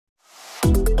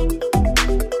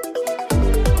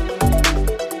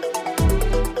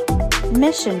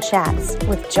Mission Chats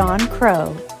with John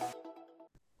Crow.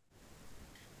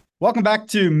 Welcome back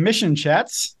to Mission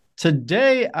Chats.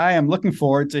 Today, I am looking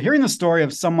forward to hearing the story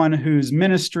of someone whose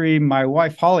ministry my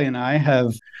wife Holly and I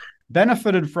have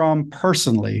benefited from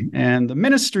personally. And the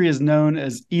ministry is known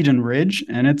as Eden Ridge,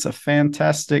 and it's a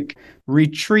fantastic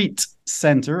retreat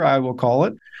center, I will call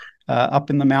it, up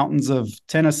in the mountains of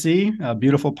Tennessee, a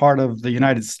beautiful part of the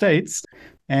United States.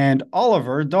 And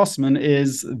Oliver Dossman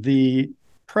is the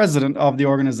president of the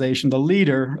organization, the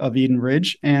leader of Eden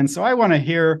Ridge. And so I want to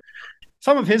hear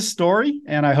some of his story,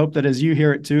 and I hope that as you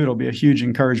hear it too, it'll be a huge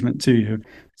encouragement to you.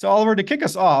 So Oliver, to kick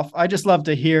us off, I just love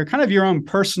to hear kind of your own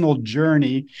personal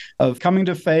journey of coming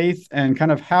to faith and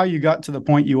kind of how you got to the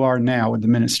point you are now with the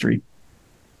ministry.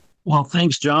 Well,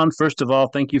 thanks, John. First of all,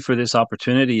 thank you for this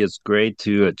opportunity. It's great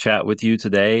to chat with you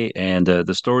today. And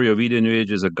the story of Eden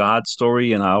Ridge is a God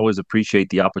story, and I always appreciate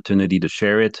the opportunity to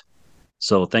share it.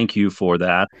 So thank you for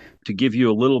that. To give you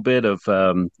a little bit of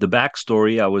the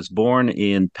backstory, I was born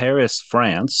in Paris,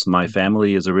 France. My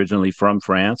family is originally from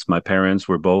France. My parents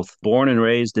were both born and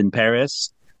raised in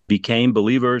Paris, became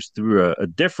believers through a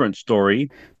different story.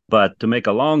 But to make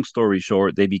a long story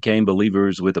short, they became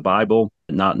believers with the Bible,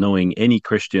 not knowing any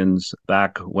Christians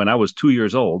back when I was 2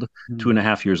 years old,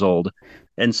 2.5 years old.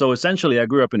 And so essentially, I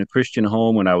grew up in a Christian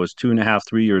home when I was 2.5,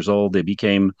 3 years old. They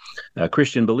became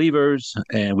Christian believers,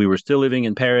 and we were still living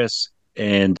in Paris.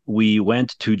 And we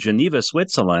went to Geneva,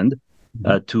 Switzerland,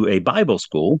 to a Bible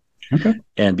school. Okay.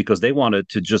 And because they wanted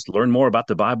to just learn more about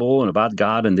the Bible and about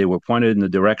God, and they were pointed in the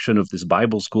direction of this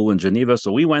Bible school in Geneva.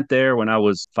 So we went there when I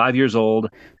was 5 years old.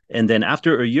 And then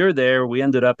after a year there, we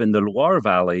ended up in the Loire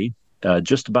Valley,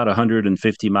 just about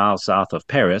 150 miles south of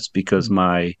Paris, because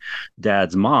my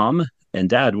dad's mom and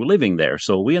dad were living there.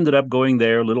 So we ended up going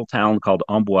there, a little town called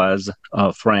Amboise,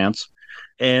 France.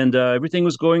 And everything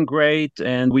was going great.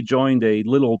 And we joined a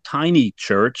little tiny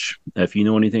church. If you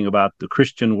know anything about the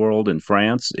Christian world in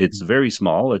France, it's very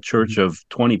small. A church of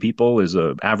 20 people is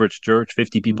an average church.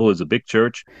 50 people is a big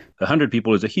church. 100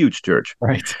 people is a huge church.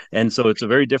 Right. And so it's a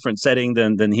very different setting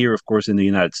than here, of course, in the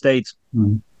United States.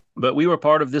 But we were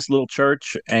part of this little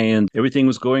church, and everything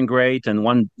was going great. And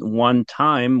one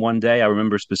day, I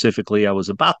remember specifically, I was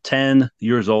about 10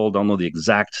 years old. I don't know the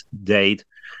exact date.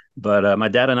 But my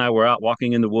dad and I were out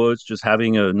walking in the woods, just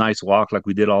having a nice walk like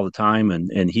we did all the time.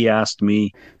 And he asked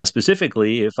me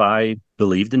specifically if I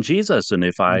believed in Jesus and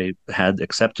if I had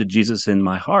accepted Jesus in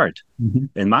my heart.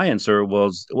 And my answer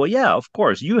was, well, yeah, of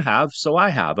course, you have, so I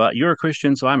have. You're a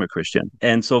Christian, so I'm a Christian.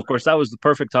 And so, of course, that was the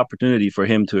perfect opportunity for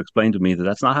him to explain to me that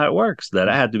that's not how it works, that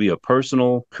I had to be a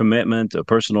personal commitment, a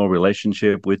personal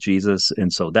relationship with Jesus.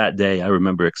 And so that day, I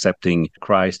remember accepting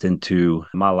Christ into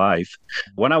my life.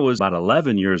 When I was about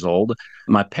 11 years old,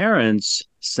 my parents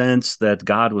sensed that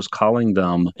God was calling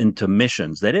them into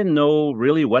missions. They didn't know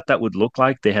really what that would look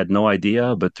like. They had no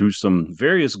idea, but through some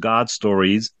various God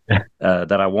stories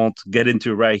that I won't get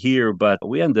into right here, but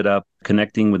we ended up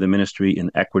connecting with a ministry in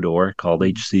Ecuador called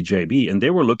HCJB, and they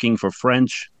were looking for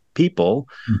French people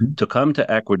to come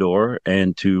to Ecuador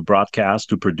and to broadcast,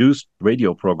 to produce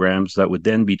radio programs that would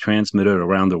then be transmitted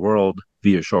around the world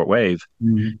via shortwave.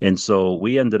 And so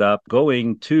we ended up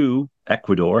going to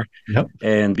Ecuador. Yep.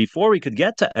 And before we could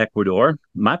get to Ecuador,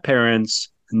 my parents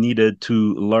needed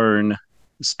to learn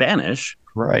Spanish.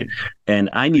 Right. And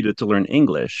I needed to learn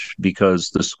English because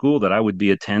the school that I would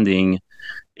be attending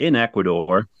in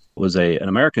Ecuador was an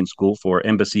American school for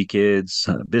embassy kids,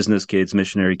 business kids,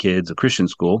 missionary kids, a Christian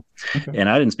school. Okay. And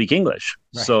I didn't speak English.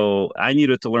 Right. So I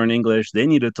needed to learn English. They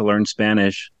needed to learn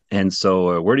Spanish. And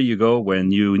so where do you go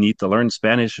when you need to learn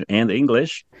Spanish and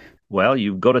English? Well,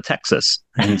 you go to Texas.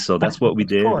 And so that's what we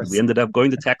did. We ended up going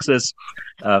to Texas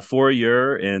for a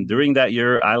year. And during that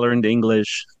year, I learned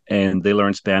English and they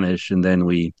learned Spanish. And then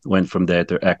we went from there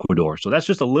to Ecuador. So that's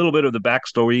just a little bit of the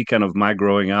backstory, kind of my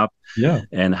growing up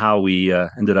and how we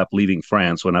ended up leaving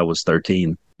France when I was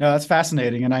 13. No, that's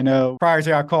fascinating. And I know prior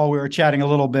to our call, we were chatting a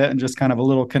little bit and just kind of a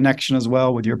little connection as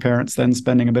well with your parents then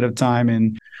spending a bit of time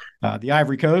in the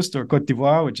Ivory Coast or Côte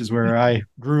d'Ivoire, which is where I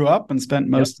grew up and spent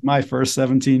most of my first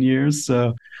 17 years.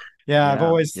 So, I've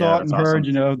always thought and heard,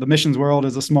 awesome. The missions world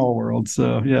is a small world.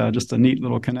 So, just a neat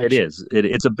little connection. It is.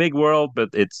 It's a big world, but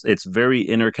it's very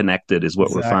interconnected is what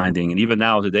we're finding. And even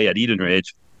now today at Eden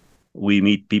Ridge, we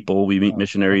meet people, we meet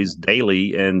missionaries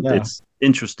daily. And it's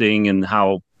interesting in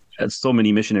how so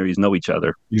many missionaries know each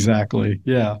other. Exactly.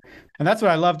 Yeah. And that's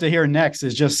what I love to hear next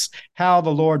is just how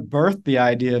the Lord birthed the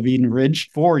idea of Eden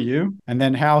Ridge for you, and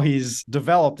then how he's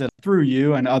developed it through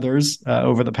you and others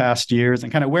over the past years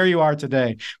and kind of where you are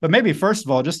today. But maybe first of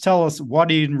all, just tell us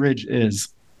what Eden Ridge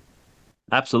is.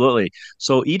 Absolutely.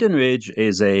 So Eden Ridge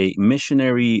is a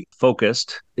missionary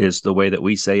focused, is the way that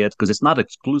we say it, because it's not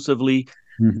exclusively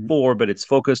Hmm. for, but it's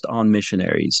focused on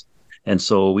missionaries. And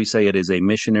so we say it is a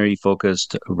missionary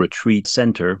focused retreat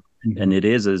center. Hmm. And it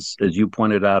is, as you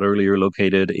pointed out earlier,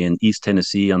 located in East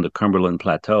Tennessee on the Cumberland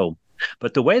Plateau.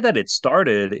 But the way that it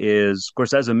started is, of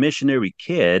course, as a missionary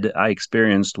kid, I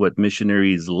experienced what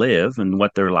missionaries live and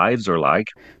what their lives are like,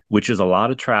 which is a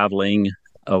lot of traveling,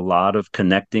 a lot of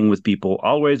connecting with people,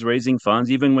 always raising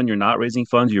funds. Even when you're not raising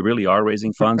funds, you really are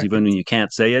raising funds. Even when you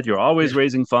can't say it, you're always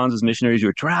raising funds as missionaries.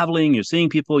 You're traveling, you're seeing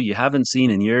people you haven't seen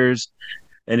in years.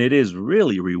 And it is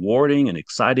really rewarding and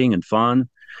exciting and fun,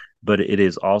 but it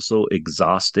is also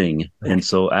exhausting. And Right.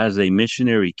 so, as a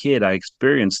missionary kid, I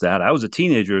experienced that. I was a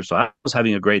teenager, so I was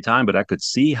having a great time, but I could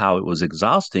see how it was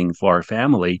exhausting for our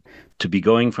family to be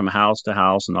going from house to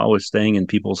house and always staying in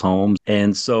people's homes.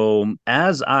 And so,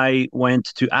 as I went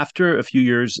to, after a few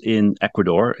years in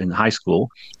Ecuador in high school,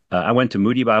 I went to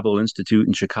Moody Bible Institute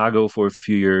in Chicago for a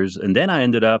few years. And then I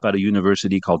ended up at a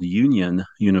university called Union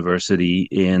University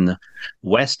in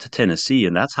West Tennessee,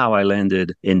 and that's how I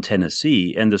landed in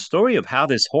Tennessee. And the story of how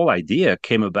this whole idea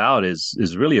came about is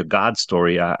really a God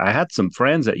story. I had some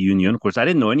friends at Union. Of course, I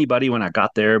didn't know anybody when I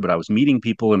got there, but I was meeting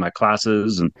people in my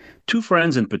classes, and two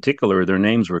friends in particular. Their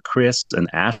names were Chris and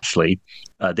Ashley.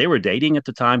 They were dating at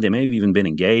the time. They may have even been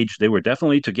engaged. They were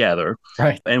definitely together.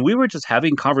 Right. And we were just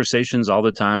having conversations all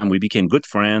the time. We became good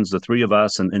friends, the three of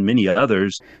us and many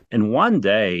others. And one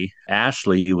day,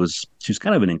 Ashley she was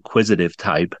kind of an inquisitive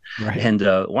type. Right. And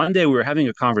one day we were having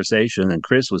a conversation, and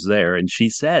Chris was there, and she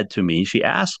said to me, she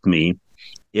asked me,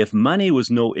 if money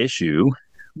was no issue,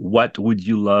 what would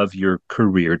you love your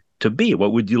career to be?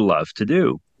 What would you love to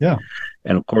do? Yeah.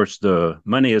 And of course, the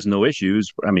money is no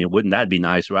issues. I mean, wouldn't that be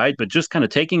nice, right? But just kind of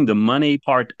taking the money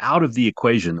part out of the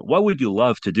equation, what would you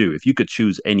love to do if you could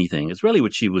choose anything? It's really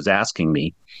what she was asking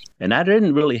me. And I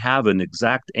didn't really have an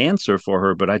exact answer for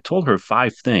her, but I told her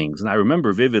five things. And I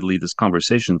remember vividly this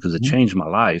conversation because it changed my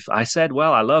life. I said,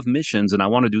 well, I love missions and I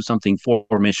want to do something for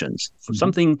missions, for Mm-hmm.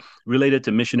 something related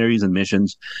to missionaries and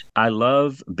missions. I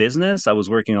love business. I was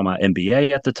working on my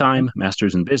MBA at the time,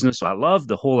 master's in business. So I love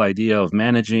the whole idea of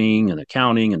managing and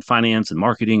accounting and finance and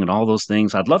marketing and all those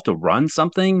things. I'd love to run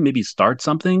something, maybe start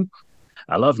something.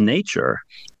 I love nature.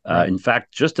 Right. In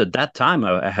fact, just at that time,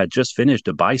 I had just finished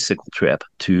a bicycle trip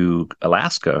to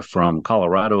Alaska from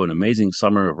Colorado, an amazing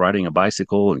summer of riding a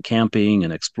bicycle and camping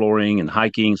and exploring and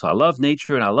hiking. So I love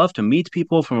nature and I love to meet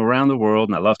people from around the world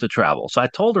and I love to travel. So I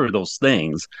told her those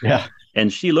things. Yeah.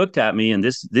 And she looked at me, and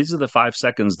these are the 5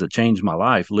 seconds that changed my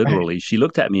life, Right. literally. She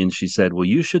looked at me and she said, well,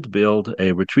 you should build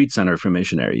a retreat center for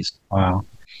missionaries Wow.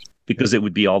 because it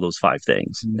would be all those five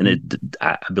things. And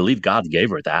I believe God gave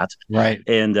her that. Right.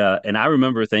 And I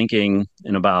remember thinking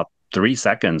in about 3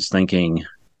 seconds, thinking,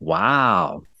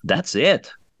 wow, that's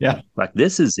it. Yeah. Like,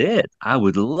 this is it. I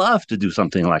would love to do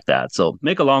something like that. So,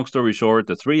 make a long story short,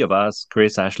 the three of us,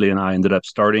 Chris, Ashley, and I, ended up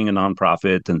starting a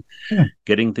nonprofit and Yeah.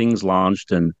 getting things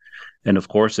launched. And of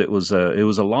course, it was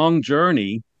a long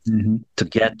journey to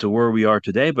get to where we are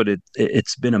today, but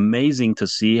it's been amazing to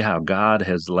see how God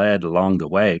has led along the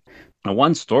way. Now,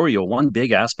 one story or one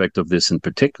big aspect of this in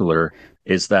particular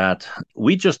is that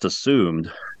we just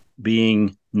assumed,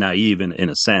 being naive in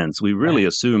a sense, we really Right.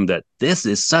 assumed that this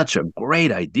is such a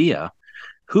great idea.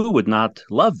 Who would not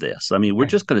love this? I mean, we're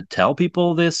Right. just going to tell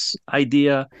people this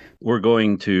idea. We're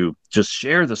going to just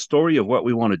share the story of what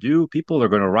we want to do. People are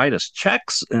going to write us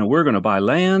checks and we're going to buy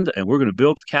land and we're going to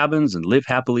build cabins and live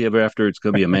happily ever after. It's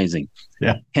going to be amazing.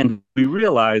 Yeah. And we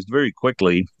realized very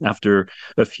quickly, after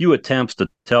a few attempts to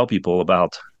tell people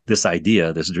about this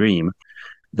idea, this dream,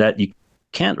 that you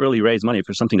can't really raise money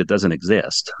for something that doesn't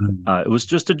exist. It was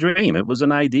just a dream. It was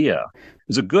an idea. It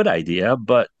was a good idea,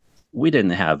 but we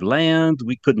didn't have land.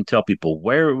 We couldn't tell people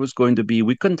where it was going to be.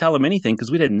 We couldn't tell them anything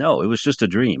because we didn't know. It was just a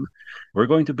dream. We're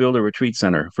going to build a retreat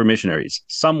center for missionaries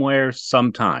somewhere,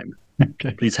 sometime.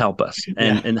 Okay. Please help us.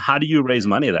 Yeah. And how do you raise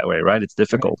money that way, right? It's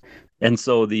difficult. Right. And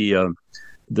so the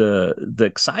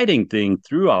exciting thing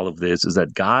through all of this is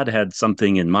that God had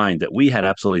something in mind that we had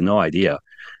absolutely no idea.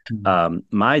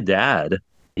 My dad,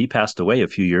 he passed away a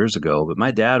few years ago, but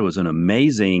my dad was an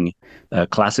amazing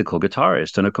classical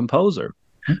guitarist and a composer.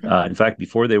 Okay. In fact,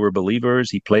 before they were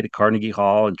believers, he played at Carnegie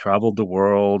Hall and traveled the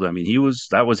world. I mean,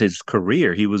 that was his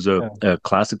career. He was a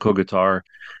classical guitar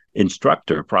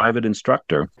instructor, private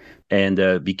instructor,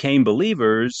 and became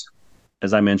believers.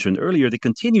 As I mentioned earlier, they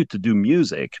continued to do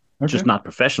music, just not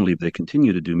professionally, but they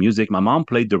continue to do music. My mom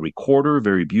played the recorder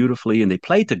very beautifully, and they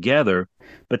played together,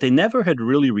 but they never had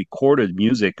really recorded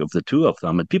music of the two of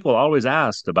them. And people always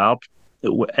asked about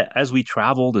as we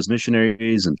traveled as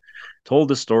missionaries and told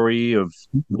the story of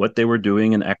what they were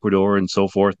doing in Ecuador and so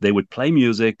forth, they would play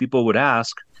music. People would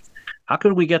ask, how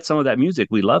could we get some of that music?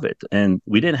 We love it. And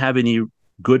we didn't have any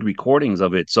good recordings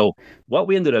of it. So what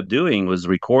we ended up doing was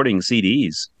recording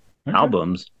CDs,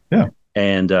 albums. Yeah.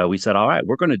 And we said, all right,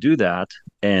 we're going to do that.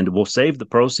 And we'll save the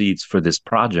proceeds for this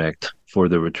project for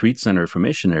the retreat center for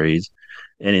missionaries.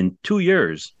 And in 2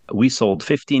 years, we sold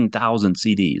 15,000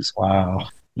 CDs. Wow.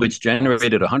 Which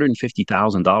generated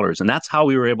 $150,000. And that's how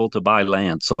we were able to buy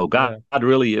land. So God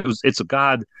really, it's a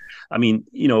God. I mean,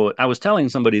 I was telling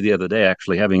somebody the other day,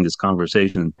 actually having this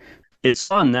conversation, it's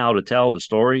fun now to tell the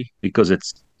story because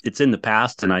it's in the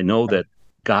past. And I know that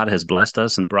God has blessed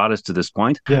us and brought us to this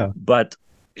point. Yeah. But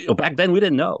back then we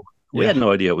didn't know. We had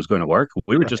no idea it was going to work.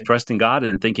 We were just trusting God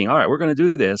and thinking, all right, we're going to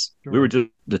do this. Sure. We were just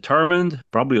determined,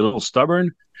 probably a little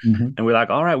stubborn. Mm-hmm. And we're like,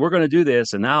 all right, we're going to do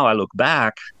this. And now I look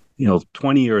back,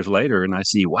 20 years later, and I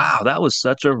see, wow, that was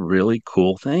such a really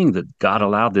cool thing that God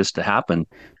allowed this to happen.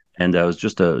 And it was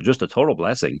just a total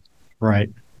blessing. Right.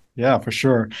 Yeah, for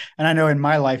sure. And I know in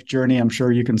my life journey, I'm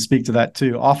sure you can speak to that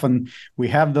too. Often we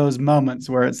have those moments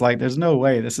where it's like, there's no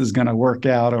way this is going to work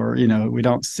out, or, we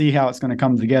don't see how it's going to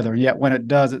come together. And yet when it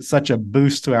does, it's such a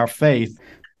boost to our faith.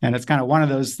 And it's kind of one of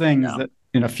those things that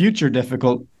in a future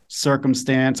difficult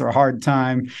circumstance or hard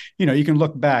time, you can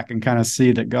look back and kind of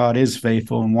see that God is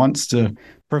faithful and wants to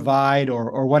provide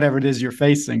or whatever it is you're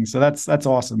facing. So that's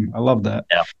awesome. I love that.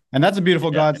 Yeah. And that's a beautiful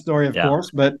God story, of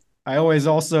course, but I always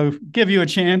also give you a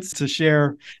chance to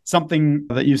share something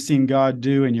that you've seen God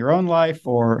do in your own life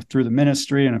or through the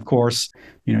ministry. And of course,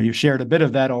 you've shared a bit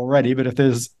of that already, but if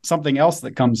there's something else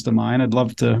that comes to mind, I'd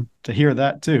love to hear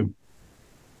that too.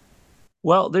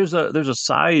 Well, there's a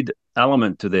side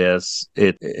element to this,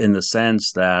 in the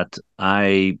sense that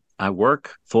I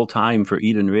work full time for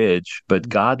Eden Ridge, but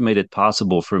God made it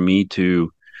possible for me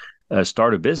to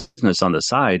start a business on the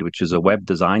side, which is a web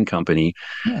design company.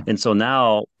 Yeah. And so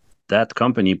now that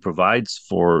company provides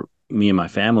for me and my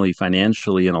family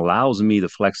financially and allows me the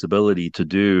flexibility to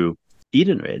do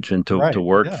Eden Ridge and to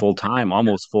work full time,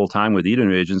 almost full time with Eden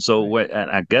Ridge. And so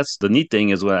and I guess the neat thing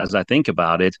is, as I think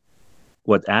about it,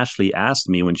 what Ashley asked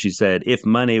me when she said, if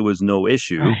money was no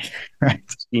issue,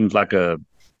 seems like a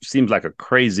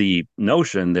crazy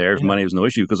notion there. If money was no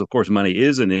issue, because of course money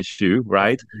is an issue,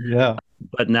 right? Yeah.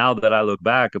 But now that I look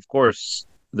back, of course,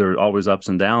 there are always ups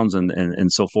and downs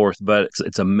and so forth. But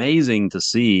it's amazing to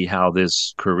see how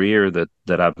this career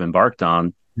that I've embarked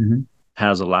on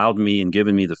has allowed me and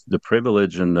given me the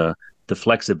privilege and the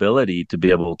flexibility to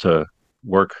be able to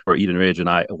work for Eden Ridge. And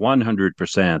I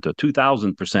 100% or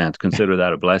 2,000% consider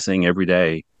that a blessing every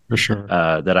day. For sure.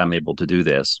 That I'm able to do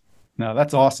this. No,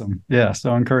 that's awesome. Yeah,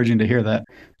 so encouraging to hear that.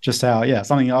 Just how,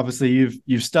 something obviously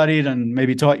you've studied and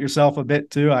maybe taught yourself a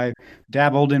bit too. I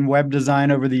dabbled in web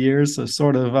design over the years, so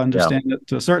sort of understand it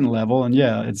to a certain level. And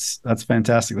that's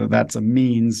fantastic that that's a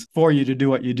means for you to do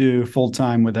what you do full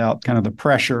time without kind of the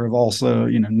pressure of also,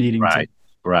 needing to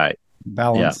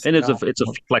balance. Yeah, and it's a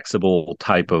flexible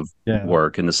type of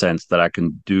work in the sense that I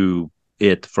can do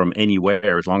it from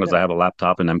anywhere as long as I have a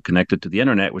laptop and I'm connected to the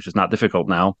internet, which is not difficult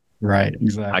now. Right,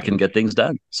 exactly. I can get things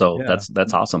done. So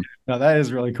that's awesome. No, that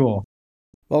is really cool.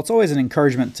 Well, it's always an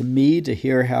encouragement to me to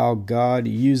hear how God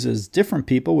uses different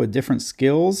people with different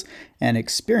skills and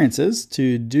experiences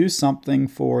to do something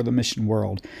for the mission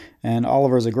world. And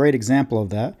Oliver is a great example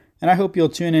of that. And I hope you'll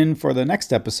tune in for the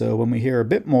next episode when we hear a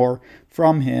bit more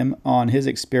from him on his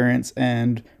experience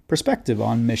and perspective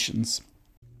on missions.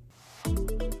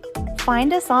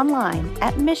 Find us online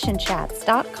at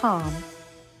missionchats.com.